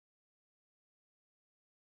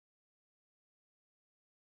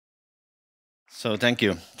So thank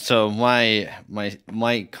you. So my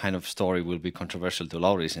kind of story will be controversial to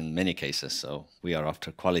Lauri's in many cases. So we are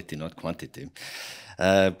after quality, not quantity.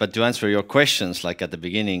 But to answer your questions, like at the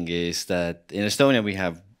beginning, is that in Estonia we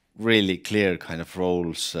have really clear kind of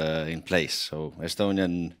roles in place. So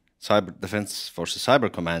Estonian Cyber Defense Forces Cyber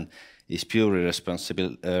Command is purely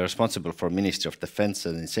responsible for Ministry of Defense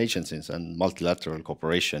and its agencies and multilateral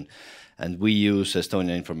cooperation. And we use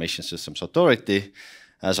Estonian Information Systems Authority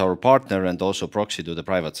as our partner and also proxy to the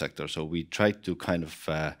private sector. So we try to kind of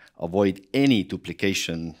avoid any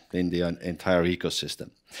duplication in the entire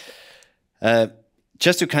ecosystem.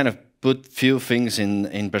 Just to kind of put few things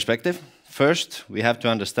in perspective. First, we have to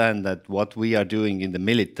understand that what we are doing in the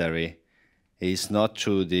military is not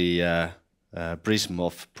through the prism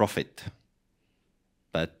of profit,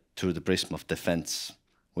 but through the prism of defense,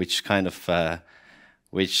 which kind of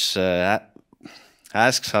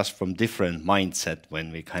asks us from different mindset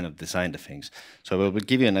when we kind of design the things. So I will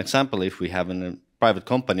give you an example. If we have a private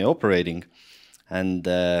company operating and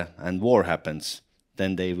war happens,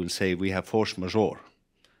 then they will say we have force majeure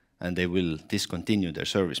and they will discontinue their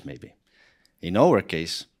service maybe. In our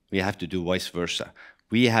case, we have to do vice versa.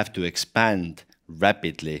 We have to expand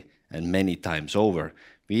rapidly and many times over.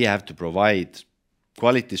 We have to provide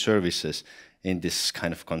quality services in this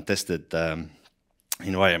kind of contested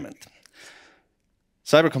environment.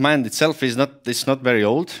 Cyber Command itself is not very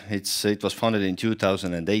old. It was founded in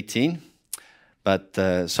 2018, but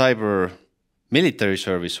cyber military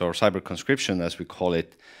service, or cyber conscription as we call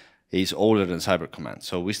it, is older than Cyber Command.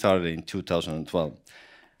 So we started in 2012.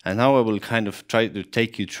 And now I will kind of try to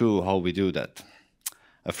take you through how we do that.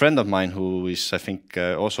 A friend of mine who is, I think,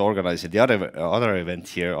 also organizing the other event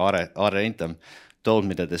here, Are Intem, told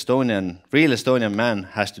me that real Estonian man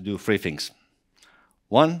has to do three things.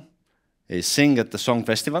 One is sing at the song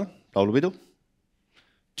festival, laulupidu.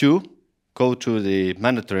 Two, go to the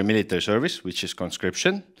mandatory military service, which is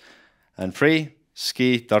conscription. And three,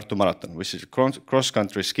 ski Tartu marathon, which is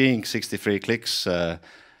cross-country skiing, 63 clicks,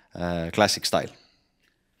 classic style.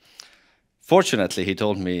 Fortunately, he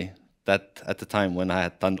told me that at the time when I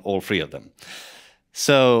had done all three of them.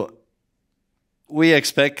 So we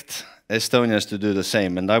expect Estonians to do the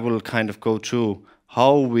same, and I will kind of go through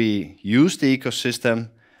how we use the ecosystem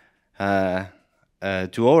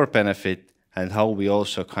to our benefit and how we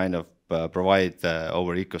also kind of provide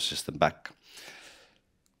our ecosystem back.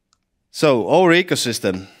 So our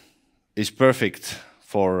ecosystem is perfect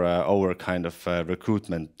for our kind of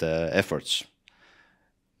recruitment efforts.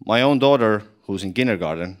 My own daughter, who's in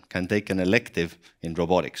kindergarten, can take an elective in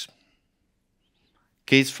robotics.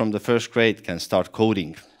 Kids from the first grade can start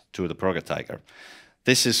coding through the ProgetTiger.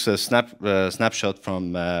 This is a snapshot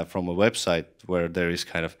from a website where there is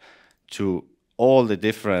kind of to all the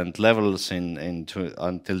different levels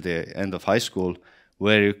until the end of high school,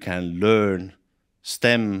 where you can learn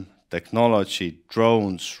STEM, technology,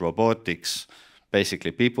 drones, robotics.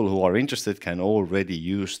 Basically, people who are interested can already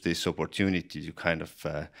use this opportunity to kind of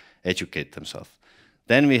educate themselves.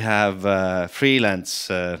 Then we have freelance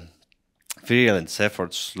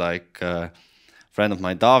efforts, like a friend of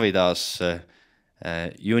mine, Davida's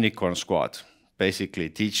Unicorn Squad, basically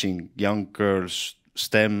teaching young girls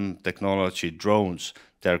STEM, technology, drones.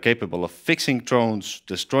 They are capable of fixing drones,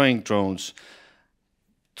 destroying drones,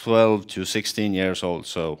 12 to 16 years old.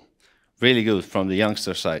 So really good from the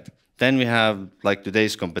youngster side. Then we have, like,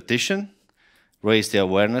 today's competition, raise the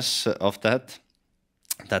awareness of that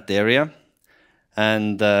area.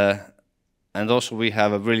 And also we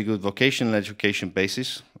have a really good vocational education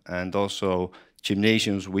basis, and also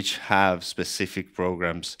gymnasiums which have specific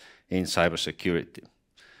programs in cybersecurity,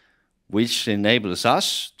 which enables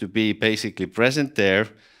us to be basically present there,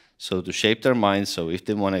 so to shape their minds. So if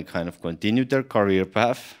they want to kind of continue their career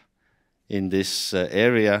path in this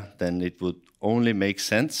area, then it would only make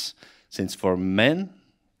sense, since for men,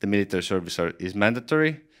 the military service is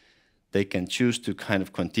mandatory. They can choose to kind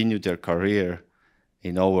of continue their career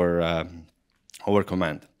in our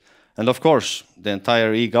command. And of course, the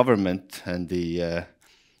entire e-government and the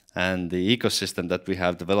ecosystem that we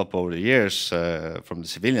have developed over the years from the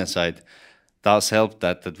civilian side does help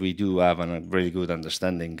that we do have a really good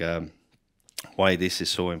understanding why this is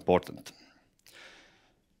so important.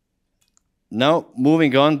 Now,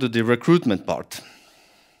 moving on to the recruitment part.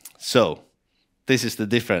 So, this is the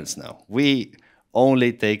difference now. We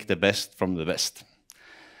only take the best from the best.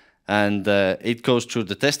 And it goes through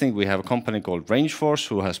the testing. We have a company called Rangeforce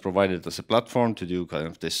who has provided us a platform to do kind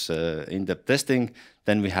of this in-depth testing.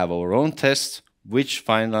 Then we have our own tests, which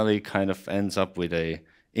finally kind of ends up with an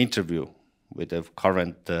interview with the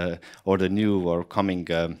current or the new or coming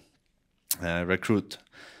recruit.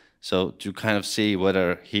 So to kind of see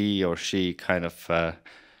whether he or she kind of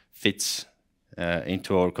fits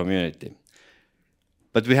into our community.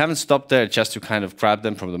 But we haven't stopped there just to kind of grab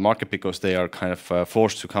them from the market, because they are kind of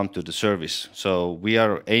forced to come to the service. So we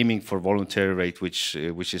are aiming for voluntary rate, which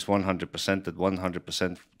is 100%, that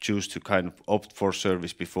 100% choose to kind of opt for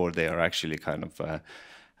service before they are actually kind of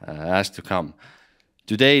asked to come.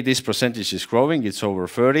 Today, this percentage is growing. It's over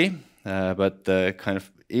 30, but kind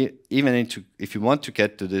of even into, if you want to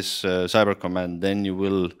get to this Cyber Command, then you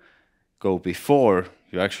will go before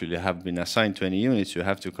you actually have been assigned to any units. You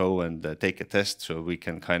have to go and take a test, so we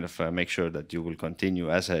can kind of make sure that you will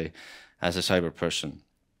continue as a cyber person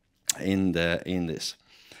in this.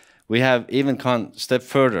 We have even gone a step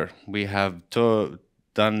further. We have done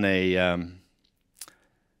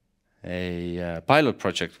a pilot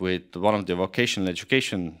project with one of the vocational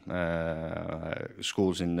education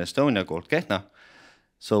schools in Estonia called Kehtna.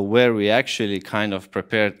 So where we actually kind of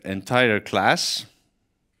prepared entire class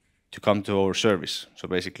to come to our service. So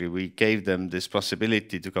basically we gave them this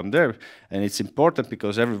possibility to come there. And it's important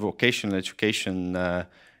because every vocational education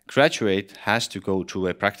graduate has to go through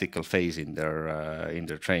a practical phase in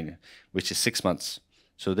their training, which is 6 months.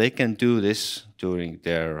 So they can do this during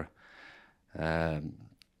their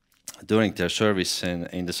service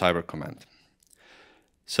in the Cyber Command.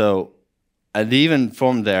 So, and even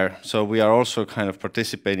from there, so we are also kind of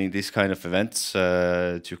participating in these kind of events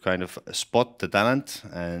to kind of spot the talent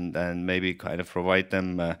and maybe kind of provide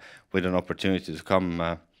them with an opportunity to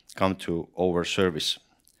come to our service.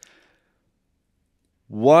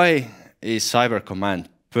 Why is Cyber Command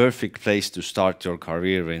perfect place to start your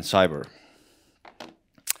career in cyber?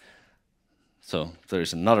 So there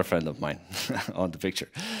is another friend of mine on the picture.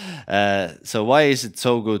 So why is it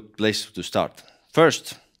so good place to start?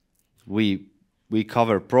 First, we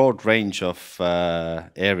cover broad range of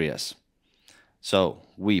areas. So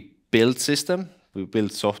we build system, we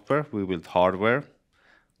build software, we build hardware,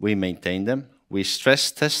 we maintain them, we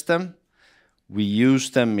stress test them, we use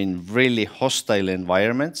them in really hostile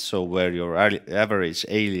environments, so where your average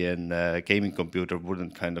alien gaming computer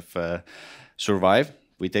wouldn't kind of survive.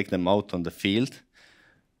 We take them out on the field,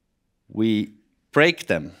 we break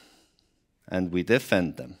them, and we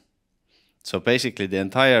defend them. So basically the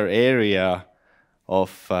entire area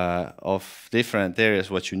of different areas,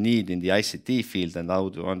 what you need in the ICT field and how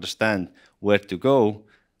to understand where to go,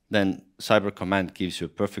 then Cyber Command gives you a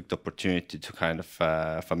perfect opportunity to kind of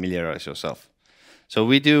familiarize yourself. So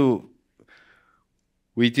we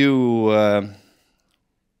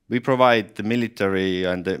provide the military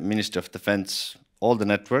and the Ministry of Defense all the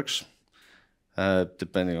networks,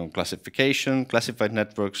 depending on classification, classified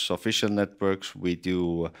networks, official networks. We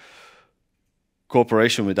do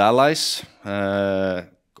cooperation with allies,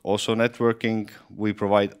 also networking. We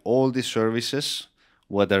provide all these services,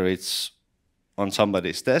 whether it's on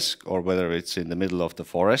somebody's desk or whether it's in the middle of the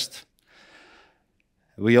forest.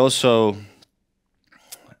 We also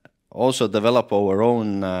develop our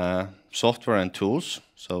own software and tools.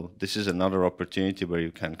 So this is another opportunity where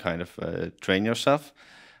you can kind of train yourself.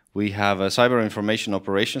 We have a Cyber Information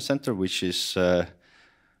Operations Center, which is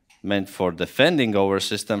meant for defending our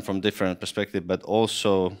system from different perspectives, but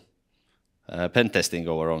also pen testing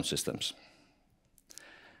our own systems.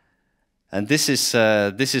 And this is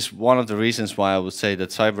one of the reasons why I would say that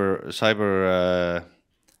cyber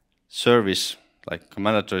service, like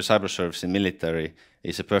mandatory cyber service in military,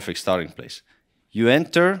 is a perfect starting place. You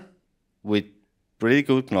enter with pretty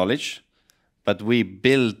good knowledge, but we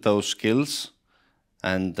build those skills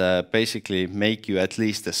and basically make you at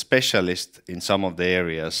least a specialist in some of the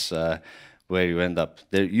areas where you end up.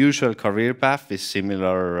 The usual career path is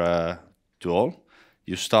similar to all.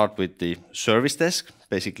 You start with the service desk,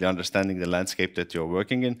 basically understanding the landscape that you're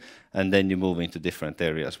working in, and then you move into different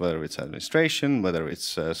areas, whether it's administration, whether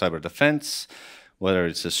it's cyber defense, whether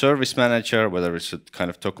it's a service manager, whether it's a kind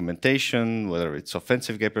of documentation, whether it's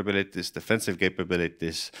offensive capabilities, defensive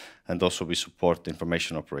capabilities, and also we support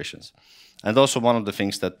information operations. And also one of the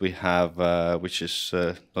things that we have, which is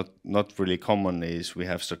not really common, is we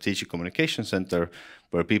have strategic communication center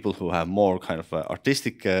where people who have more kind of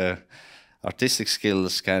artistic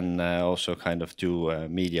skills can also kind of do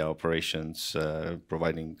media operations,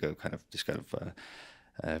 providing kind of this kind of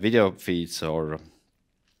video feeds or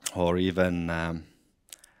even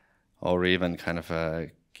kind of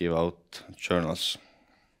give out journals.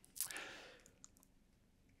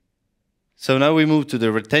 So now we move to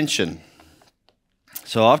the retention.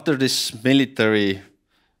 So after this military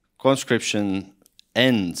conscription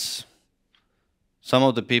ends, some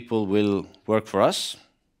of the people will work for us,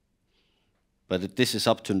 but this is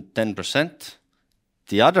up to 10%.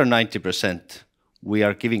 The other 90% we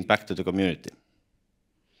are giving back to the community.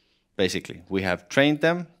 Basically, we have trained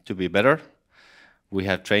them to be better. We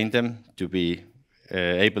have trained them to be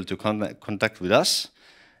able to contact with us,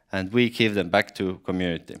 and we give them back to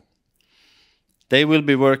community. They will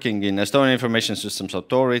be working in Estonian Information Systems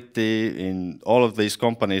Authority, in all of these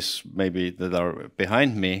companies maybe that are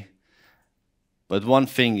behind me, but one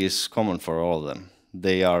thing is common for all of them.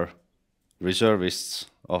 They are reservists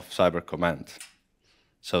of Cyber Command.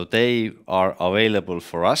 So they are available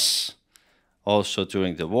for us also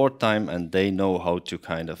during the wartime, and they know how to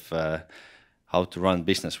kind of how to run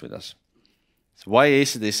business with us. So why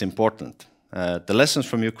is this important? The lessons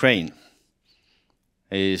from Ukraine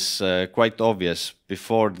is quite obvious.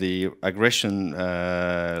 Before the aggression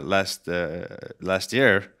last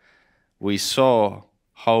year, we saw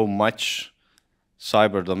how much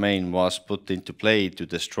cyber domain was put into play to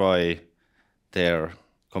destroy their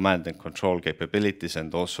command and control capabilities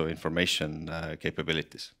and also information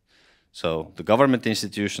capabilities. So the government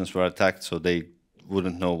institutions were attacked, so they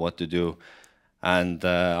wouldn't know what to do. And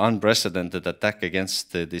unprecedented attack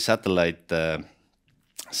against the satellite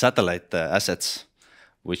assets,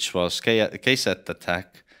 which was KSAT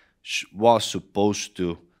attack, was supposed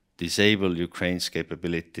to disable Ukraine's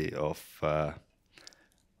capability of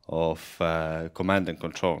command and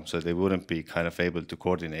control, so they wouldn't be kind of able to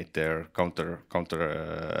coordinate their counter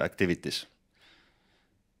activities.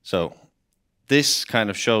 So this kind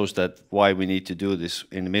of shows that why we need to do this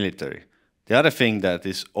in the military. The other thing that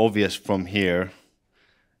is obvious from here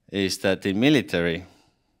is that in military,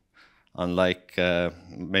 unlike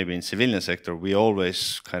maybe in civilian sector, we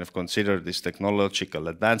always kind of consider these technological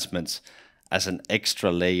advancements as an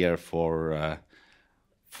extra layer for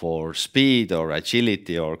speed or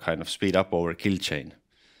agility or kind of speed up our kill chain.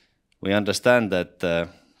 We understand that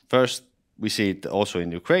first, we see it also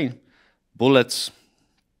in Ukraine, bullets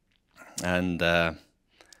and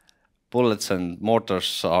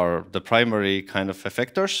mortars are the primary kind of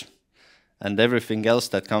effectors, and everything else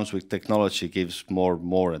that comes with technology gives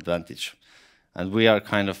more advantage. And we are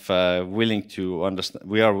kind of willing to understand,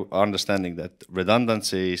 we are understanding that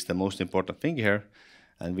redundancy is the most important thing here,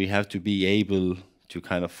 and we have to be able to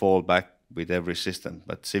kind of fall back with every system,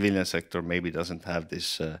 but civilian sector maybe doesn't have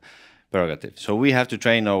this prerogative. So we have to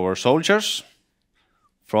train our soldiers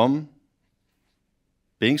from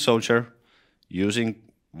being soldier, using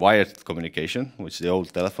wired communication, which is the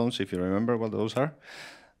old telephones, if you remember what those are,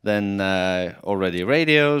 then already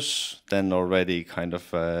radios, then already kind of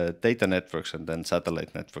data networks, and then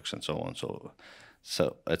satellite networks and so on, so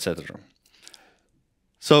etc.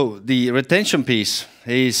 So the retention piece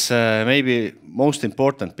is maybe most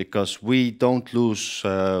important because we don't lose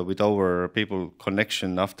with our people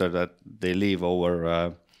connection after that they leave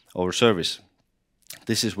our service.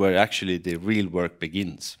 This is where actually the real work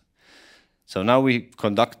begins. So now we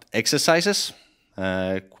conduct exercises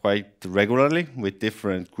quite regularly with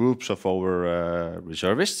different groups of our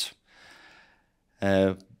reservists.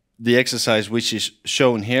 The exercise which is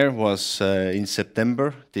shown here was in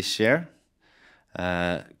September this year.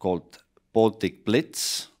 Called Baltic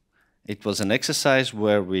Blitz. It was an exercise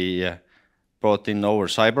where we brought in our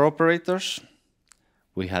cyber operators.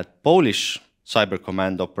 We had Polish Cyber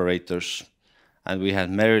Command operators, and we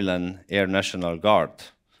had Maryland Air National Guard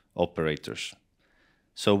operators.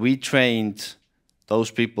 So we trained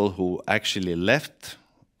those people who actually left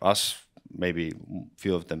us, maybe a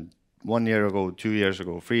few of them 1 year ago, 2 years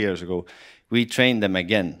ago, 3 years ago. We trained them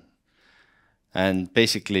again and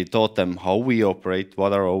basically taught them how we operate,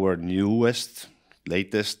 what are our newest,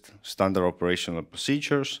 latest standard operational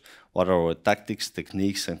procedures, what are our tactics,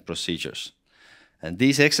 techniques, and procedures. And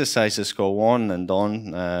these exercises go on and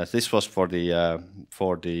on. This was for the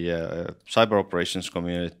cyber operations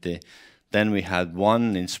community. Then we had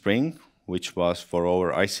one in spring, which was for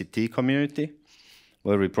our ICT community,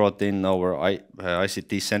 where we brought in our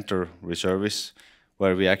ICT center reservists,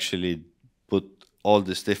 where we actually put all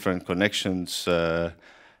these different connections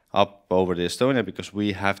up over the Estonia, because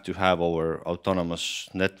we have to have our autonomous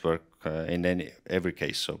network in every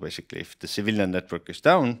case. So basically, if the civilian network is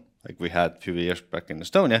down, like we had a few years back in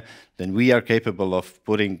Estonia, then we are capable of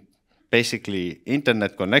putting basically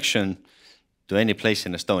internet connection to any place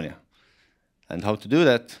in Estonia. And how to do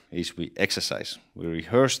that is we exercise. We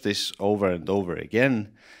rehearse this over and over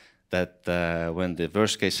again, that when the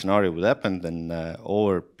worst case scenario would happen, then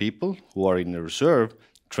our people who are in the reserve,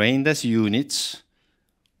 trained as units,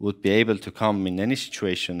 would be able to come in any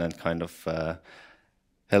situation and kind of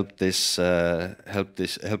help us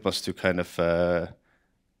to kind of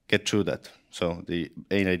get through that. So the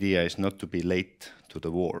main idea is not to be late to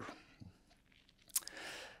the war.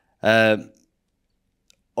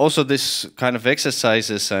 also this kind of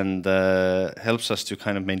exercises and helps us to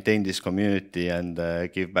kind of maintain this community and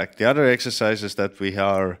give back. The other exercises that we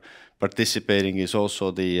are participating is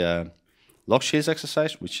also the Lock Shields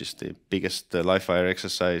exercise, which is the biggest live fire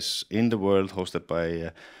exercise in the world, hosted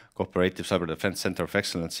by Cooperative Cyber Defense Center of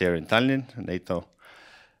Excellence here in Tallinn, NATO.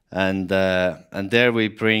 And there we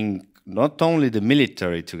bring not only the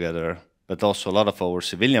military together, but also a lot of our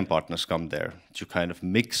civilian partners come there to kind of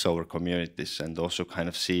mix our communities and also kind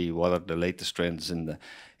of see what are the latest trends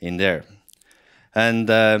in there. And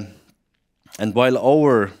while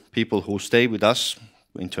our people who stay with us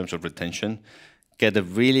in terms of retention get a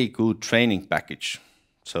really good training package.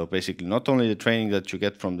 So basically not only the training that you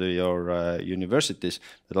get from your universities,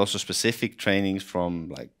 but also specific trainings from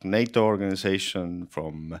like NATO organization,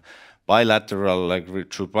 from bilateral,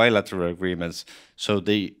 through bilateral agreements. So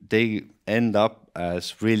they end up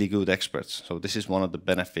as really good experts. So this is one of the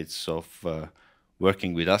benefits of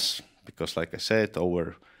working with us, because like I said,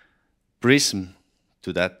 our prism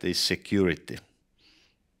to that is security,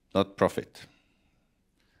 not profit.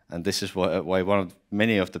 And this is why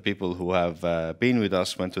many of the people who have been with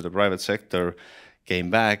us, went to the private sector, came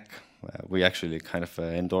back. We actually kind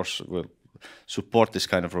of support this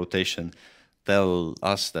kind of rotation, tell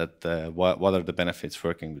us that what are the benefits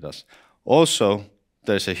working with us. Also,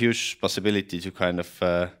 there's a huge possibility to kind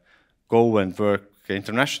of go and work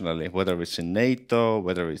internationally, whether it's in NATO,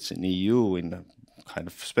 whether it's in EU, in kind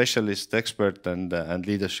of specialist, expert, and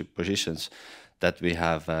leadership positions that we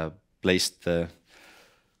have placed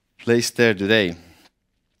there today.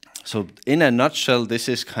 So in a nutshell, this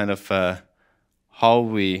is kind of how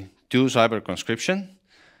we do cyber conscription.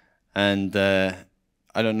 And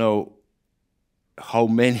I don't know how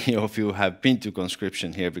many of you have been to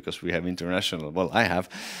conscription here, because we have international, well, I have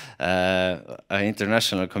an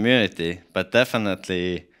international community, but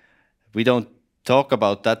definitely we don't talk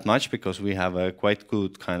about that much because we have a quite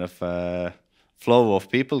good kind of flow of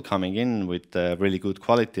people coming in with really good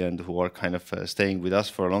quality and who are kind of staying with us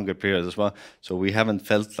for a longer period as well. So we haven't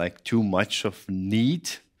felt like too much of need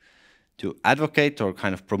to advocate or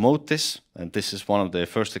kind of promote this. And this is one of the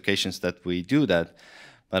first occasions that we do that.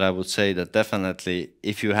 But I would say that definitely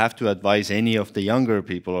if you have to advise any of the younger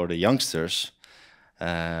people or the youngsters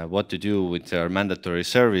what to do with their mandatory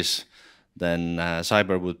service, then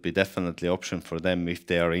cyber would be definitely an option for them if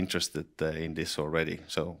they are interested in this already.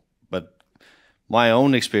 So, but my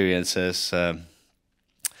own experience is that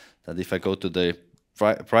if I go to the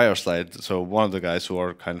prior slide, so one of the guys who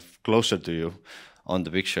are kind of closer to you on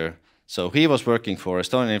the picture, so he was working for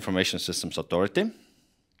Estonian Information Systems Authority.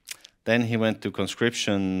 Then he went to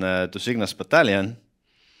conscription to Cygnus Battalion.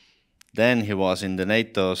 Then he was in the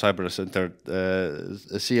NATO Cyber Center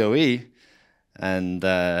COE, and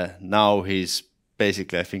now he's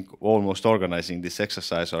basically, I think, almost organizing this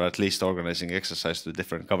exercise, or at least organizing exercise to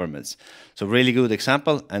different governments. So really good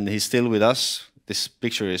example, and he's still with us. This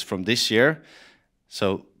picture is from this year.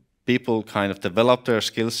 So people kind of develop their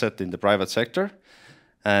skill set in the private sector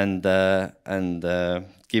and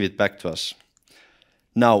give it back to us.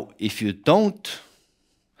 Now, if you don't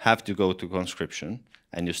have to go to conscription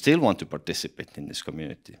and you still want to participate in this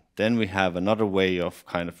community, then we have another way of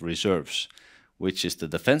kind of reserves, which is the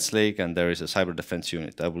Defense League, and there is a Cyber Defense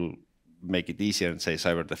Unit. I will make it easier and say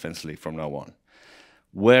Cyber Defense League from now on,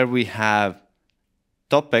 where we have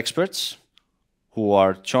top experts who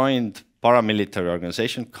are joined paramilitary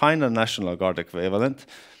organization, kind of National Guard equivalent,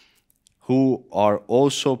 who are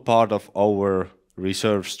also part of our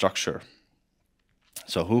reserve structure.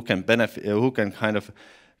 So who can benefit, who can kind of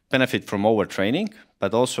benefit from our training,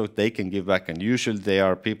 but also they can give back. And usually they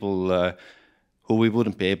are people who we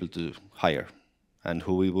wouldn't be able to hire and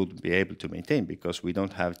who we wouldn't be able to maintain because we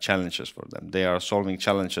don't have challenges for them. They are solving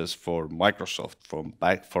challenges for Microsoft,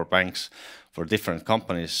 for banks, for different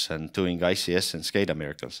companies, and doing ICS and SCADA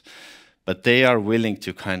miracles. But they are willing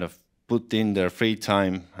to kind of put in their free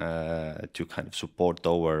time to kind of support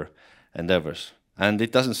our endeavors. And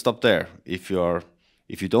it doesn't stop there. If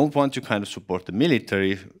you don't want to kind of support the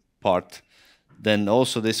military part, then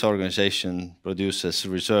also this organization produces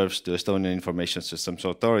reserves to Estonian Information Systems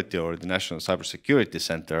Authority or the National Cybersecurity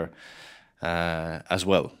Center as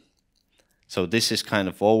well. So this is kind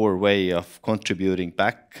of our way of contributing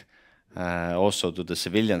back also to the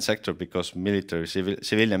civilian sector, because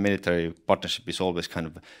civilian-military partnership is always kind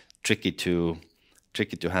of tricky to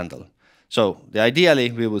handle. So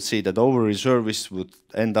ideally, we will see that our reservists would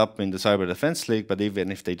end up in the Cyber Defense League, but even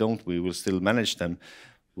if they don't, we will still manage them.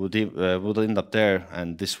 Would end up there,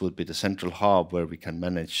 and this would be the central hub where we can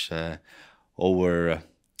manage our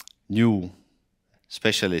new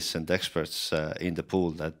specialists and experts in the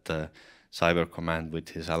pool that Cyber Command with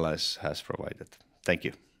his allies has provided. Thank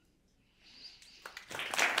you.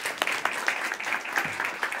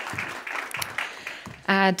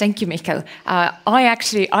 Thank you, Mihkel.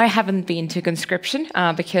 I haven't been to conscription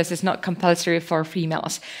because it's not compulsory for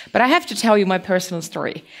females. But I have to tell you my personal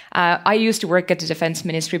story. I used to work at the Defense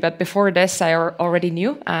Ministry, but before this, I already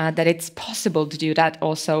knew that it's possible to do that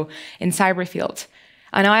also in cyber field.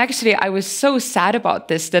 And I was so sad about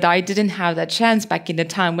this that I didn't have that chance back in the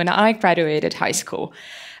time when I graduated high school.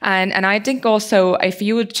 And I think also, if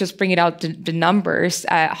you would just bring it out the numbers,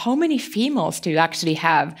 how many females do you actually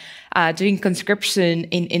have doing conscription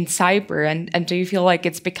in cyber? And do you feel like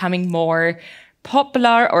it's becoming more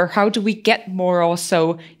popular, or how do we get more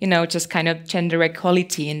also, just kind of gender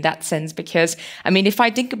equality in that sense? Because, I mean, if I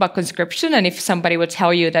think about conscription, and if somebody would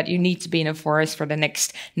tell you that you need to be in a forest for the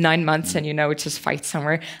next 9 months and, just fight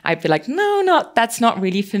somewhere, I'd be like, no, that's not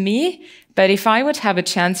really for me. But if I would have a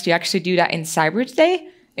chance to actually do that in cyber today,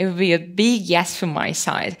 it would be a big yes from my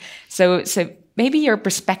side. So maybe your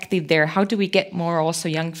perspective there, how do we get more also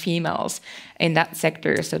young females in that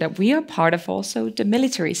sector so that we are part of also the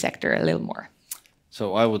military sector a little more?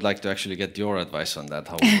 So I would like to actually get your advice on that,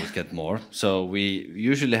 how we would get more. So we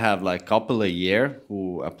usually have like a couple a year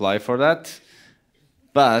who apply for that,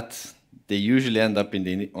 but they usually end up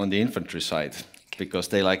on the infantry side because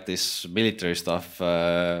they like this military stuff,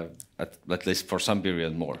 at least for some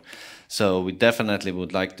period more. So we definitely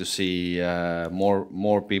would like to see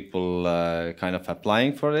more people kind of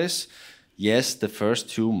applying for this. Yes, the first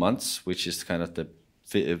 2 months, which is kind of the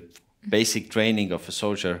basic training of a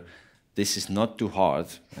soldier, this is not too hard,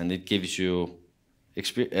 and it gives you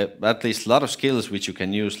at least a lot of skills which you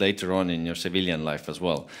can use later on in your civilian life as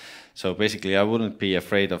well. So basically, I wouldn't be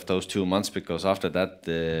afraid of those 2 months, because after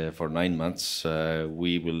that, for 9 months,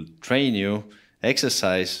 we will train you,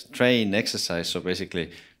 train, exercise. So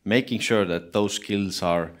basically, making sure that those skills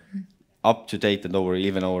are up to date, and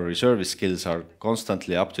even our reservist skills are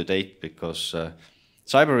constantly up to date, because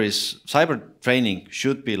cyber training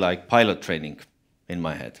should be like pilot training in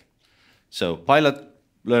my head. So pilot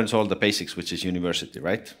learns all the basics, which is university,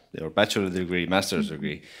 right? Their bachelor degree, master's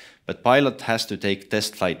degree. But pilot has to take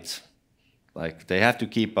test flights. Like, they have to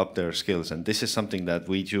keep up their skills. And this is something that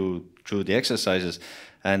we do through the exercises.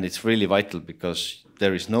 And it's really vital, because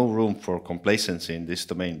there is no room for complacency in this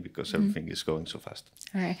domain, because everything is going so fast.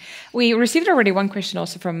 All right. We received already one question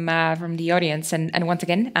also from the audience. And once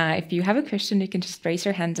again, if you have a question, you can just raise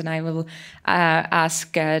your hand and I will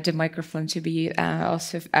ask the microphone to be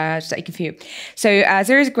also taken for you. So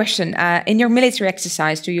there is a question. In your military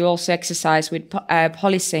exercise, do you also exercise with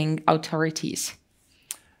policing authorities?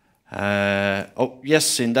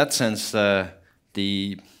 Yes, in that sense,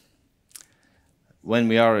 when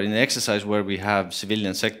we are in exercise where we have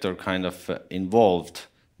civilian sector kind of involved,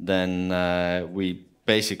 then we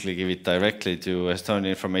basically give it directly to Estonian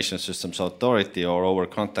Information Systems Authority or our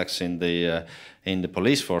contacts in the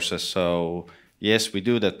police forces. So yes, we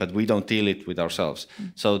do that, but we don't deal it with ourselves.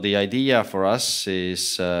 So the idea for us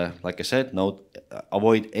is, like I said,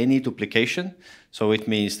 avoid any duplication. So it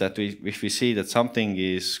means that if we see that something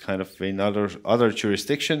is kind of in other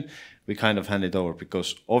jurisdiction, we kind of hand it over,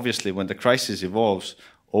 because obviously when the crisis evolves,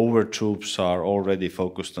 our troops are already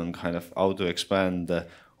focused on kind of how to expand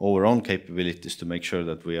our own capabilities to make sure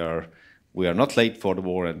that we are not late for the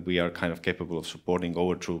war, and we are kind of capable of supporting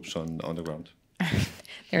our troops on the ground.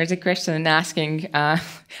 There is a question asking,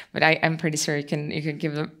 but I'm pretty sure you can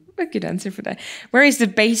give a good answer for that. Where is the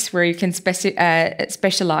base where you can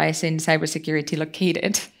specialize in cybersecurity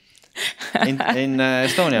located? In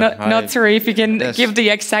Estonia. Not sure if you can give the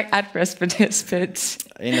exact address for this, but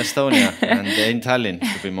in Estonia and in Tallinn,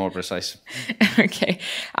 to be more precise. Okay.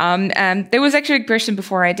 There was actually a question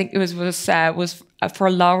before. I think it was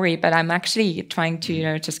for Lauri, but I'm actually trying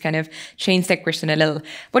to just kind of change that question a little.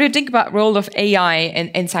 What do you think about role of AI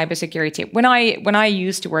in cybersecurity? When I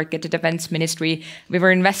used to work at the Defense Ministry, we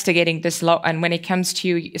were investigating this a lot, and when it comes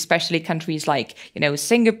to especially countries like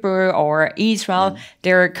Singapore or Israel,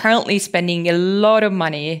 they're currently spending a lot of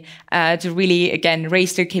money to really again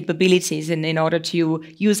raise their capabilities in order to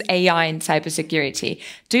use AI in cybersecurity.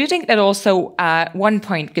 Do you think that also one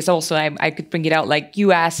point, because also I could bring it out like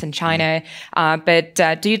US and China,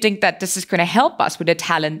 but do you think that this is going to help us with the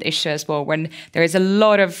talent issue as well, when there is a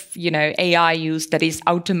lot of AI use that is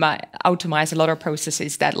automate a lot of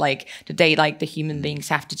processes that today the human beings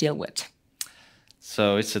have to deal with?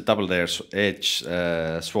 So it's a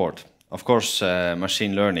double-edged sword. Of course,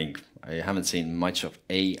 machine learning. I haven't seen much of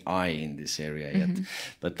AI in this area yet,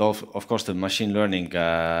 but of course the machine learning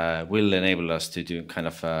will enable us to do kind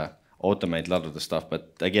of automate a lot of the stuff.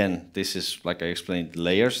 But again, this is, like I explained,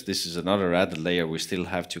 layers. This is another added layer. We still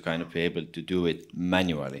have to kind of be able to do it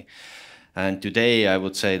manually. And today I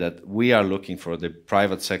would say that we are looking for the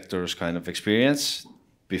private sector's kind of experience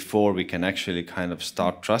before we can actually kind of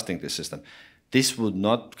start trusting the system. This would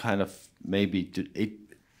not kind of maybe,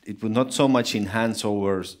 it would not so much enhance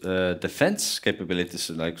our defense capabilities,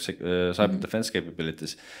 like cyber defense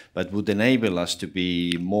capabilities, but would enable us to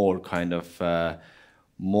be more kind of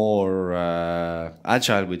more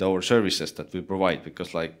agile with our services that we provide,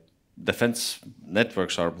 because like defense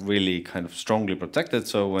networks are really kind of strongly protected.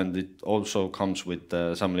 So when it also comes with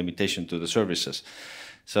some limitation to the services.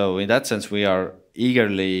 So in that sense, we are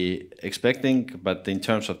eagerly expecting, but in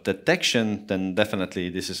terms of detection, then definitely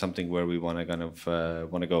this is something where we want to kind of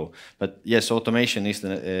want to go. But yes, automation is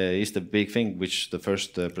the big thing, which the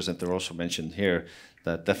first presenter also mentioned here,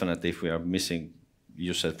 that definitely if we are missing,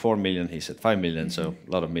 you said 4 million, he said 5 million, so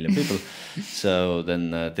a lot of million people. So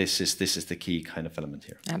then this is the key kind of element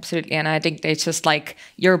here. Absolutely, and I think it's just like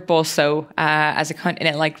Europe also as a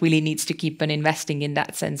continent like really needs to keep on investing in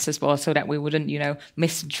that sense as well, so that we wouldn't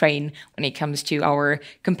miss the train when it comes to our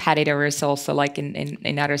competitors also like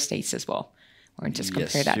in other states as well. Or just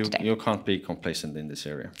compare that today. You can't be complacent in this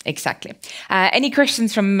area. Exactly. Any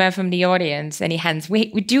questions from the audience? Any hands? We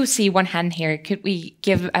do see one hand here. Could we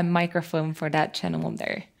give a microphone for that gentleman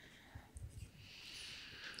there?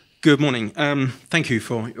 Good morning. Thank you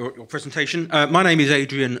for your presentation. My name is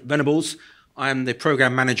Adrian Venables. I am the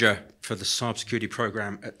program manager for the cybersecurity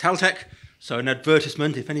program at Caltech. So an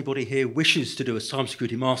advertisement, if anybody here wishes to do a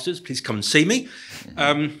cybersecurity masters, please come and see me.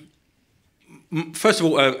 First of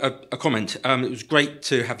all, a comment. It was great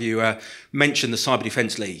to have you mention the Cyber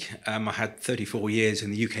Defence League. I had 34 years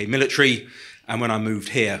in the UK military, and when I moved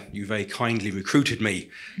here, you very kindly recruited me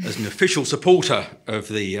as an official supporter of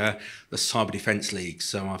the Cyber Defence League,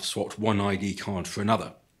 so I've swapped one ID card for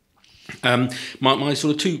another. My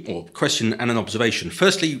sort of question and an observation.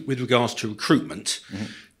 Firstly, with regards to recruitment,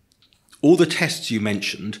 all the tests you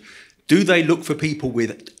mentioned, do they look for people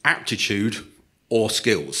with aptitude or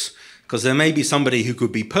skills? Because there may be somebody who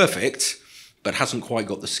could be perfect, but hasn't quite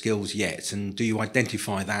got the skills yet. And do you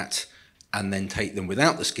identify that and then take them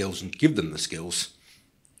without the skills and give them the skills,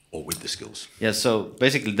 or with the skills? Yeah, so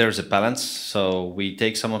basically there's a balance. So we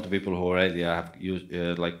take some of the people who already have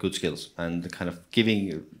like good skills and kind of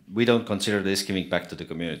giving, we don't consider this giving back to the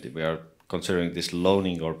community. We are considering this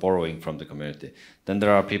loaning or borrowing from the community. Then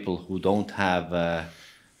there are people who don't have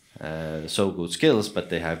so good skills, but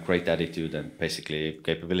they have great attitude and basically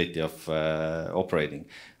capability of operating.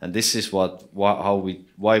 And this is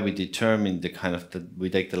why we determine the kind of we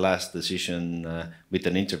take the last decision with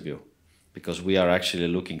an interview, because we are actually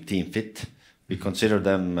looking team fit. We consider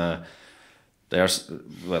them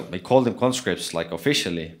we call them conscripts like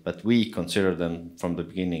officially, but we consider them from the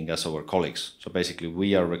beginning as our colleagues. So basically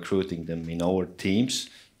we are recruiting them in our teams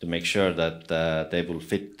to make sure that they will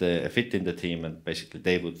fit in the team, and basically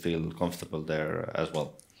they would feel comfortable there as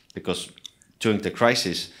well. Because during the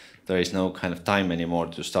crisis, there is no kind of time anymore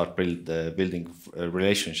to start building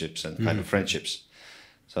relationships and kind of friendships.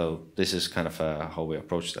 So this is kind of how we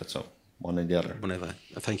approach that. So one and the other. Whenever.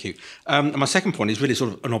 Thank you. And my second point is really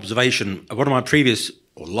sort of an observation. One of my previous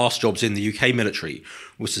or last jobs in the UK military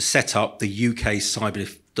was to set up the UK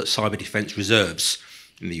cyber defence reserves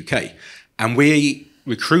in the UK, and we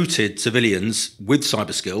recruited civilians with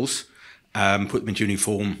cyber skills, put them into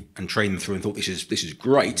uniform and trained them through, and thought this is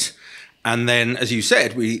great. And then, as you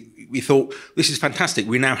said, we thought this is fantastic.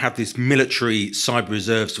 We now have this military cyber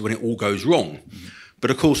reserves when it all goes wrong. But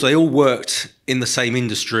of course, they all worked in the same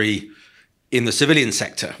industry in the civilian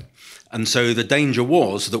sector. And so the danger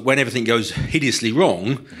was that when everything goes hideously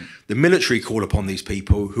wrong, the military call upon these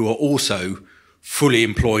people who are also fully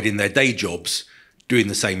employed in their day jobs doing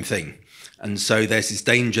the same thing. And so there's this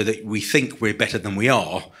danger that we think we're better than we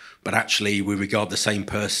are, but actually we regard the same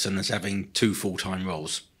person as having two full-time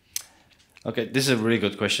roles. Okay, this is a really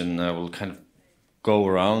good question. I will kind of go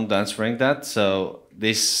around answering that. So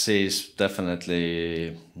this is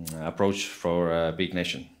definitely an approach for a big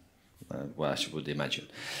nation, well, as you would imagine.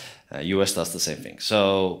 US does the same thing.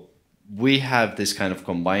 So we have this kind of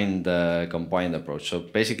combined approach. So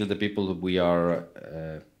basically the people that we are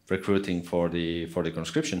recruiting for the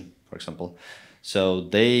conscription, for example, so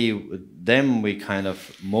them we kind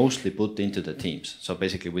of mostly put into the teams. So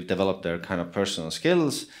basically we develop their kind of personal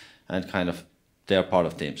skills and kind of they are part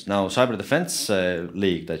of teams. Now, Cyber Defense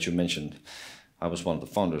League that you mentioned, I was one of the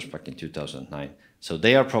founders back in 2009. So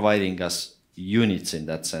they are providing us units in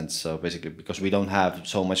that sense. So basically, because we don't have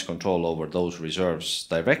so much control over those reserves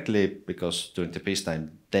directly, because during the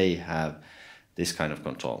peacetime, they have this kind of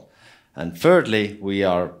control. And thirdly, we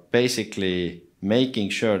are basically making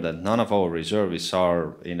sure that none of our reservists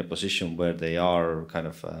are in a position where they are kind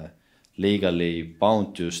of legally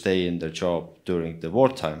bound to stay in their job during the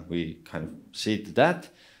wartime. We kind of see to that.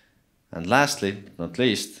 And lastly, not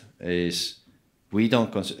least, is we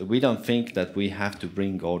don't think that we have to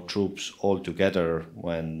bring our troops all together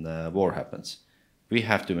when war happens. We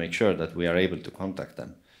have to make sure that we are able to contact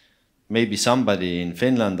them. Maybe somebody in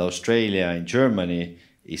Finland, Australia, in Germany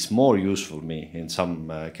is more useful me in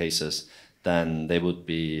some cases than they would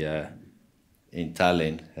be in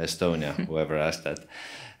Tallinn, Estonia, whoever asked that,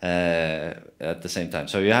 at the same time.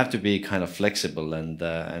 So you have to be kind of flexible,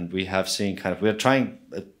 and we have seen kind of, we're trying,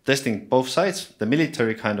 testing both sides, the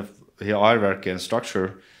military kind of hierarchy and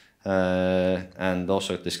structure, and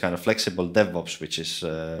also this kind of flexible DevOps, which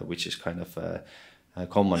is kind of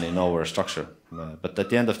common in our structure. But at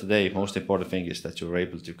the end of the day, most important thing is that you're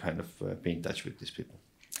able to kind of be in touch with these people.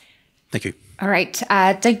 Thank you. All right.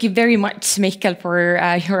 Thank you very much, Mihkel, for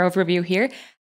your overview here.